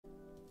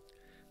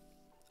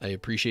I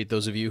appreciate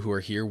those of you who are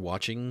here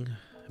watching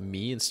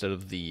me instead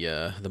of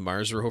the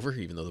Mars rover,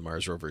 even though the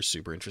Mars rover is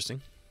super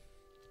interesting.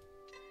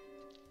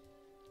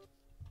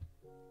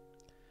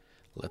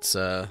 Let's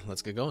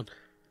get going.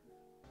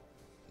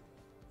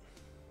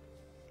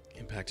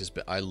 Impact is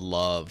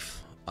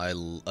I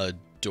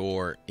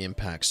adore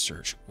impact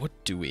search. What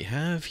do we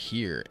have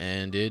here?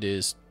 And it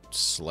is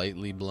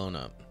slightly blown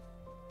up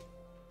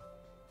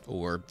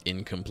or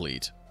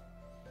incomplete.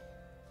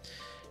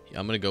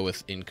 I'm gonna go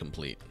with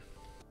incomplete.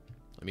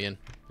 Let me in.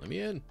 Let me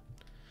in.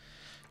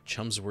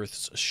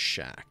 Chumsworth's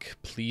shack.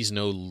 Please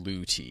no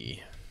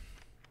looty.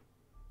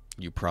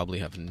 You probably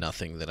have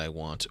nothing that I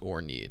want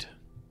or need.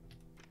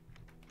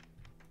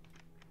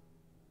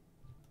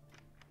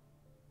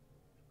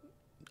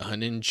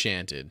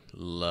 Unenchanted.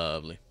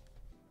 Lovely.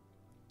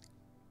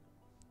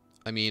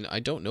 I mean, I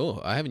don't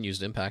know. I haven't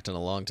used Impact in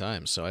a long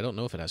time, so I don't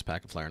know if it has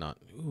Pack and Fly or not.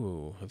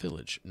 Ooh, a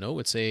village. No,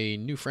 it's a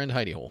new friend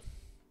hidey hole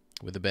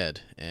with a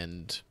bed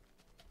and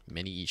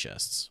many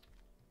e-chests.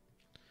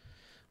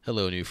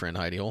 Hello, new friend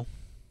hidey hole.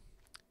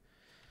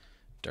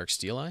 Dark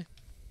Steel Eye?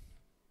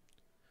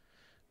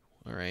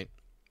 Alright.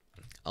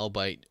 I'll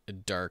bite a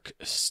Dark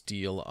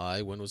Steel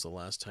Eye. When was the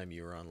last time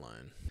you were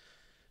online?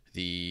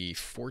 The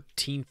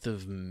 14th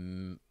of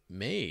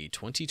May,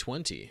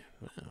 2020.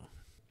 Wow.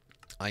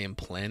 I am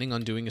planning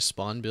on doing a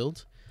spawn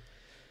build.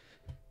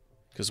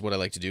 Because what I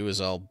like to do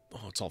is oh,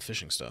 it's all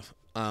fishing stuff.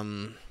 I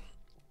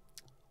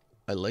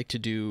like to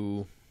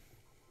do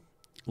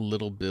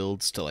little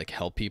builds to like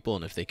help people,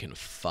 and if they can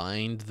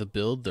find the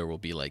build, there will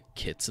be like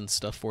kits and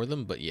stuff for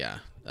them. But yeah,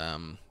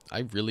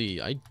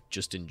 I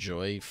just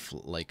enjoy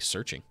like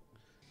searching.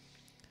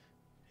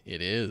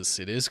 It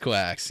is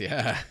Quacks,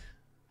 yeah.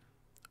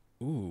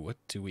 Ooh, what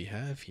do we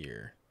have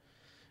here?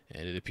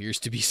 And it appears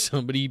to be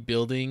somebody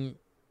building.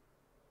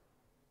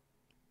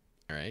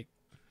 All right,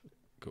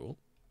 cool.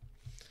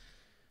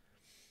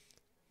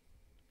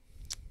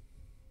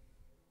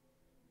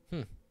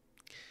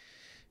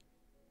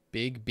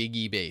 Big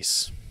Biggie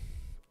base.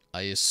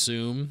 I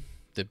assume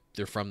that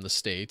they're from the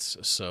States,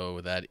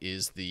 so that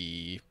is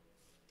the,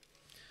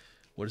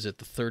 what is it,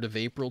 the 3rd of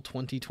April,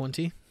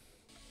 2020?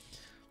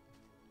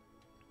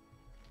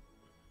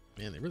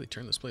 Man, they really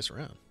turned this place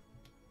around.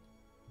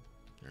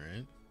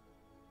 Alright.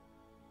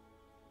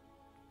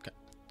 Okay.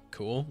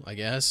 Cool, I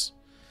guess.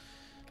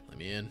 Let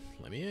me in.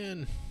 Let me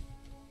in.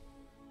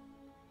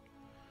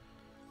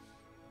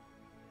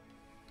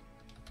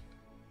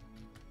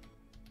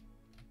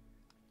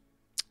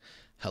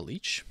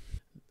 Raaanch.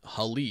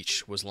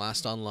 Raaanch was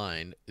last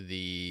online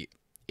the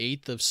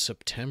 8th of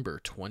September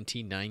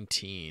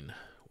 2019.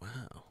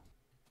 Wow.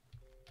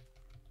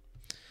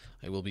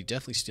 I will be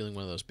definitely stealing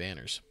one of those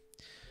banners.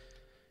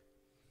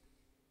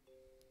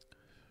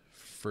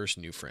 First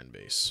new friend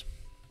base.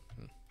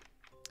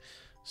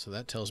 So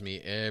that tells me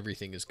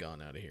everything is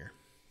gone out of here.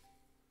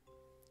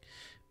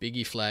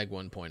 Biggie Flag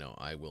 1.0.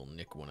 I will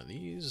nick one of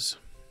these.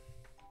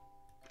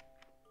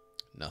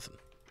 Nothing.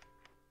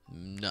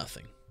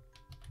 Nothing.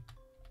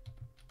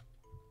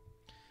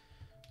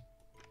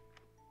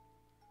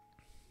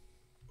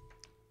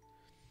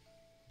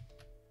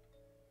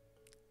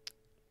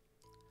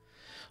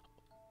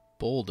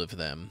 Bold of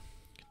them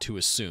to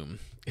assume.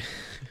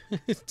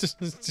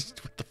 just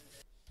what the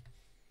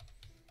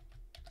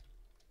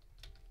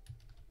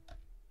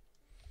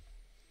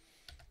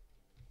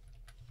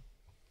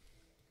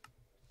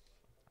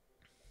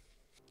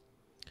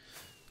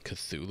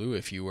Cthulhu,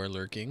 if you are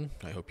lurking,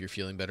 I hope you're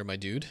feeling better, my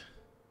dude.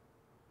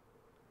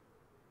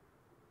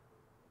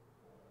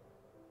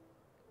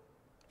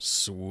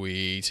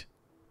 Sweet.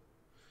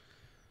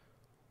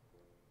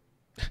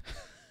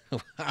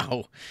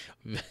 Wow. All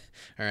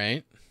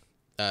right.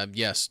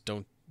 Yes,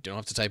 don't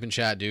have to type in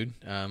chat, dude.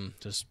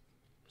 Just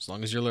as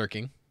long as you're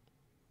lurking.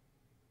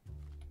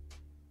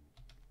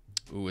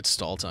 Ooh, it's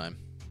stall time.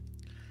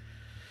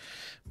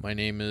 My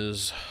name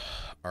is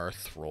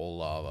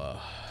Arthrolava.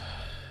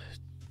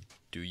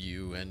 Do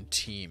you and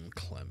team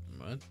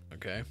Clement?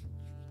 Okay.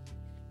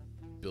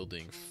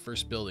 Building,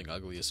 first building,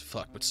 ugly as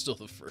fuck, but still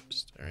the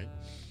first. All right.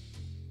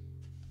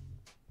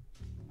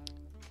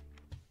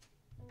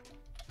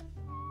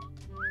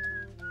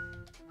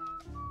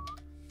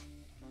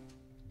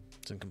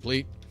 It's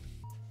incomplete.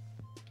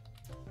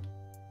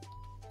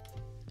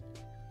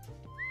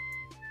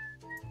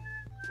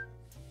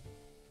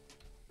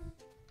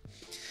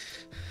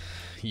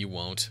 You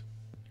won't.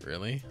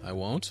 Really? I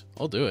won't?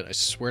 I'll do it. I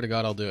swear to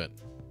God I'll do it.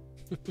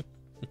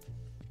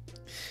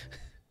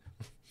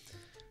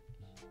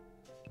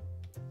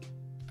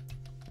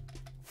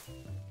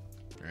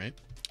 Alright.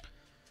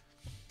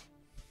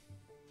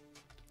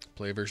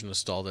 Play a version of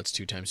stall that's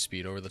 2 times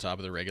speed over the top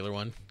of the regular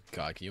one.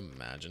 God, can you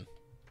imagine?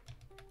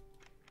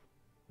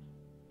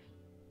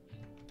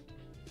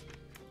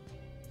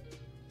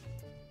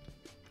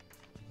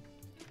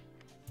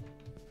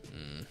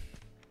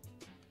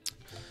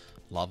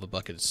 Lava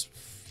bucket is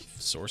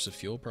source of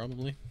fuel,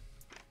 probably.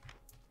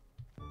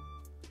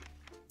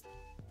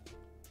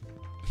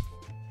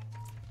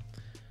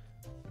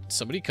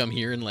 Somebody come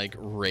here and like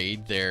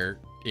raid their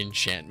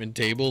enchantment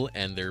table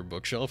and their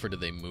bookshelf, or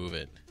did they move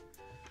it?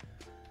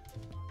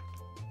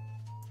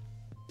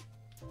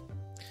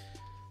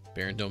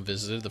 Baron Dome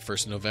visited the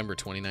 1st of November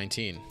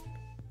 2019.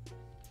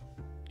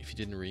 If you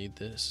didn't read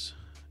this,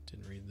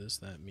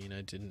 that mean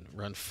I didn't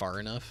run far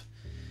enough?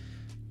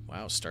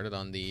 Wow, started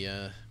on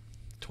the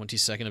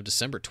 22nd of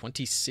December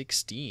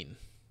 2016.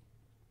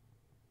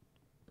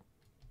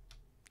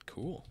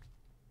 Cool.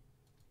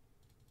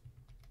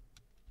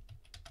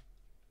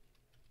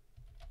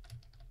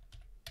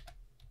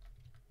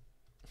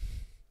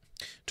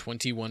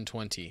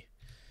 $21.20.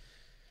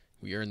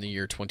 We are in the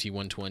year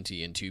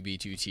 2120, and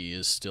 2B2T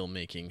is still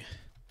making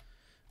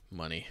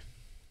money.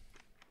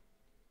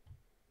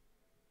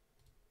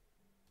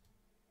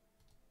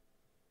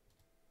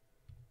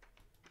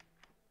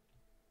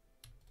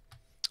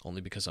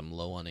 Only because I'm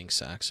low on ink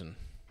Saxon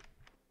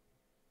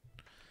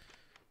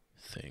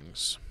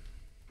things.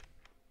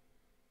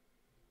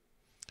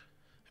 I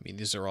mean,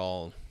 these are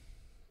all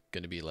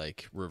going to be,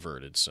 like,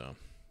 reverted, so...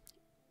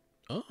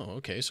 Oh,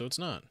 okay, so it's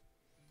not.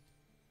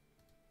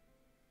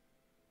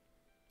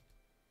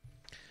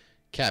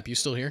 Cap, you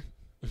still here?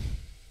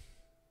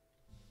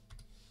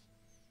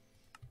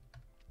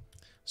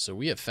 So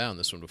we have found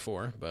this one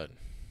before, but...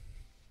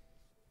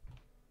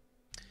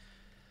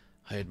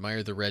 I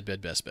admire the red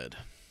bed, best bed.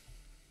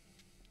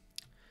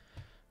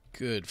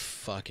 Good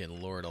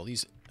fucking lord, all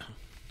these...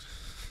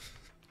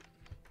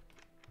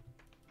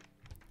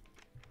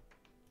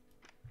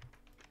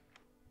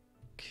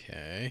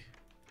 Okay.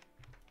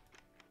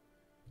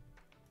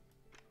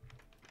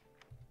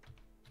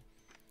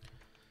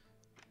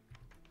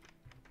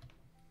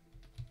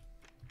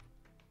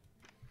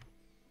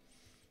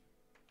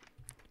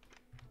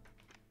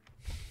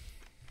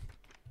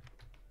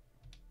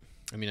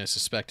 I mean, I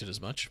suspected as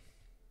much.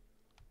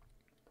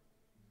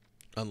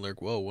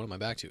 Unlurk, whoa, what am I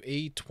back to?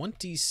 A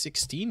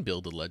 2016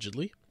 build,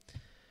 allegedly.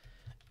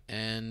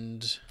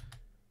 And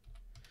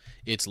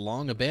it's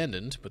long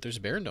abandoned, but there's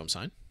a Baron Dome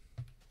sign.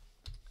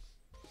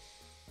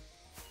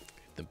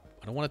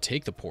 I don't want to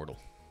take the portal.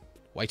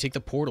 Why take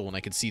the portal when I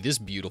can see this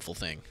beautiful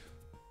thing?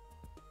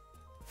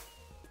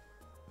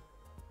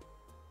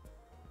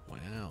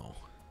 Wow.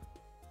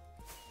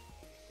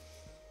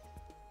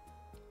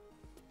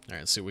 Alright,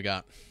 let's see what we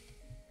got.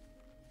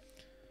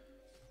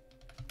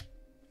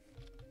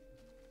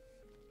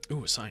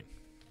 Ooh, a sign.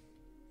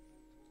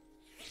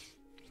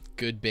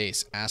 Good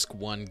base. Ask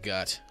one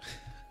gut.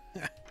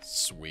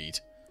 Sweet.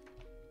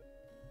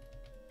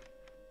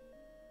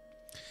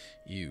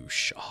 You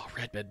oh,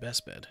 red bed,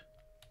 best bed.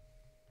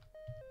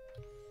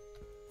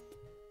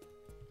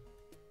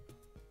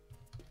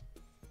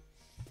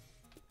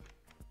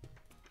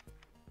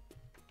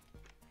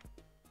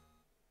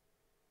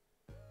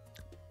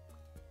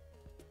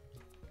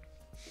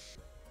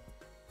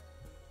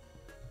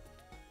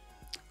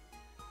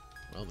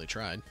 Well, they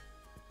tried.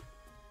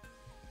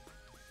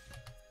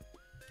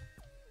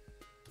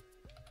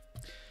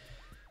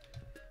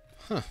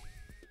 Huh.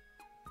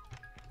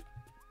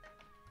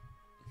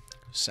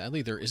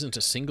 Sadly, there isn't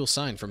a single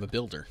sign from a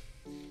builder.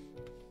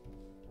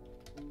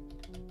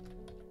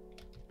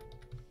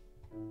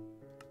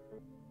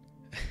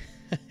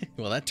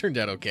 Well, that turned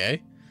out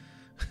okay.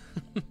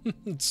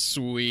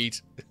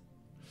 Sweet.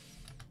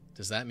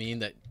 Does that mean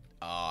that...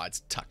 Oh,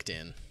 it's tucked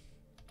in.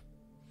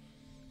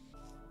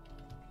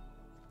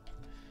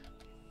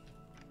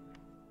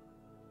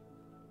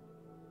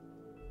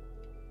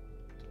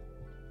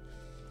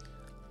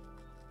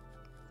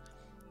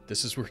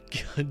 This is where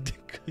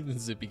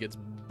Zippy gets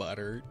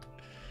buttered.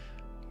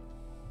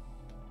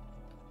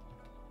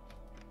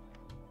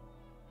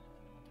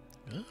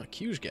 Ah,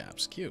 Q's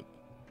gaps. Cute.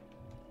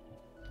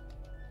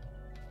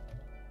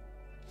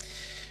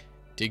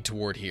 Dig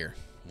toward here.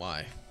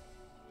 Why?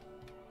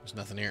 There's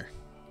nothing here.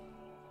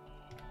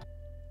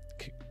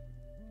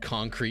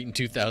 Concrete in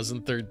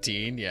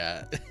 2013?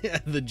 Yeah.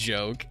 The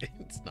joke.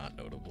 It's not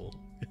notable.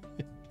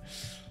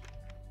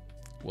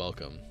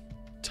 Welcome.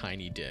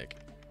 Tiny dick.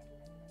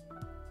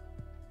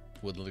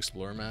 Woodland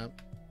Explorer map?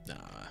 Nah.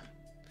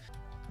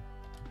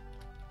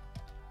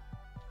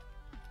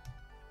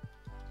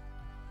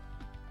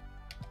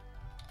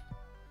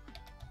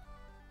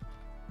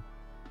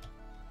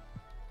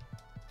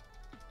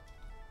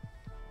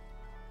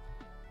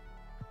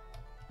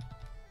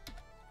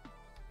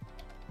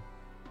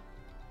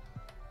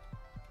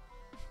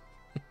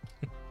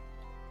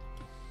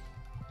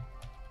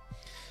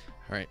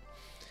 All right.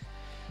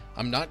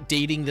 I'm not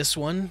dating this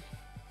one,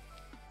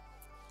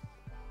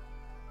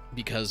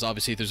 because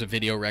obviously there's a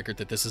video record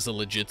that this is a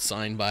legit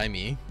sign by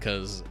me,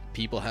 because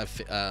people have,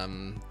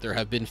 there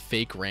have been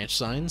fake ranch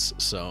signs,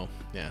 so,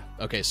 yeah.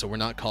 Okay, so we're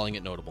not calling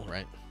it notable,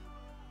 right?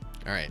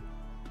 Alright.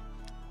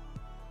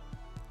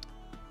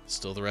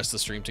 Still the rest of the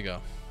stream to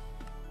go.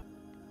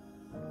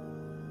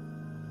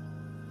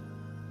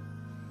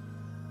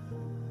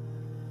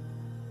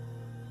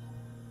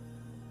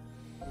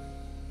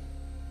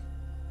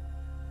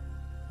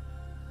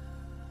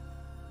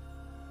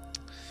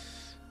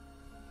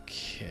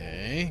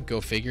 Go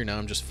figure, now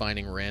I'm just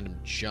finding random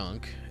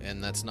junk,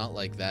 and that's not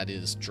like that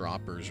is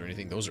droppers or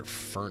anything. Those are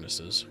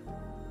furnaces.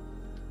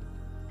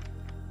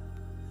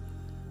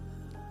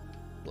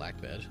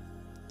 Black bed.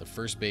 The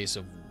first base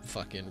of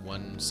fucking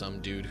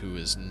some dude who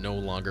is no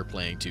longer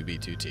playing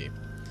 2B2T.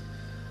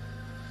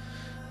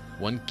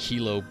 1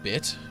 kilo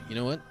bit? You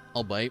know what?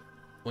 I'll bite.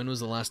 When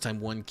was the last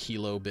time 1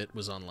 kilo bit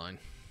was online?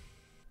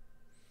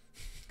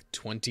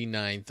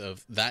 29th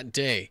of that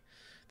day.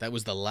 That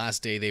was the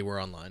last day they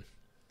were online.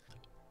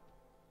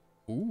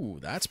 Ooh,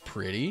 that's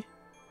pretty.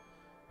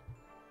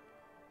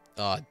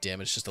 Ah, oh,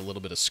 damn, it's just a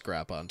little bit of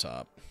scrap on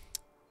top.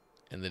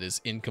 And that is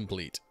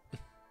incomplete.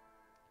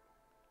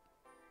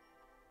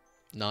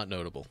 Not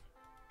notable.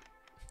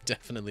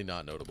 Definitely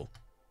not notable.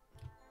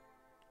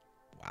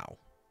 Wow.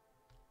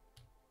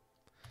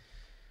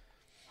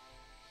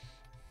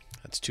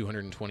 That's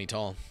 220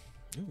 tall.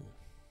 Ooh.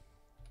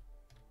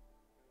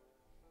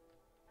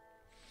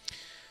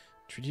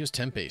 Tridios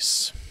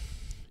Tempes.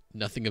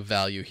 Nothing of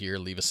value here.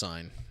 Leave a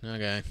sign.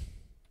 Okay.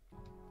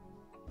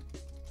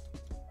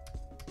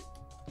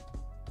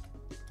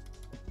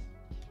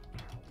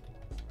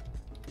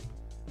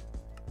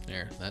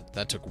 There.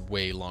 That took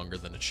way longer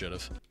than it should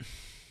have.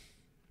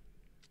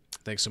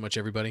 Thanks so much,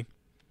 everybody.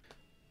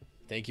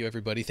 Thank you,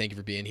 everybody. Thank you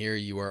for being here.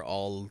 You are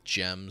all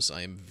gems.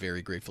 I am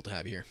very grateful to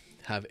have you here.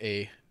 Have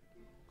a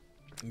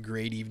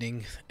great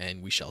evening,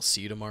 and we shall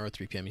see you tomorrow at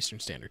 3 p.m. Eastern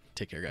Standard.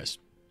 Take care, guys.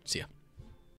 See ya.